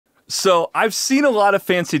So I've seen a lot of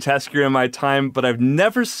fancy test gear in my time, but I've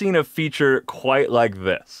never seen a feature quite like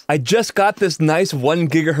this. I just got this nice 1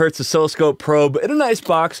 gigahertz oscilloscope probe in a nice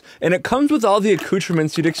box, and it comes with all the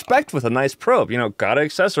accoutrements you'd expect with a nice probe. You know, gotta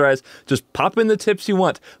accessorize, just pop in the tips you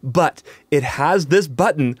want. But it has this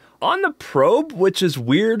button on the probe, which is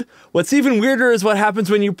weird. What's even weirder is what happens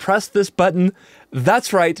when you press this button.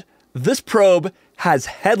 That's right, this probe has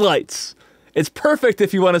headlights. It's perfect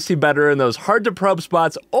if you want to see better in those hard to probe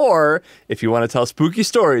spots, or if you want to tell spooky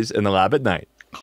stories in the lab at night.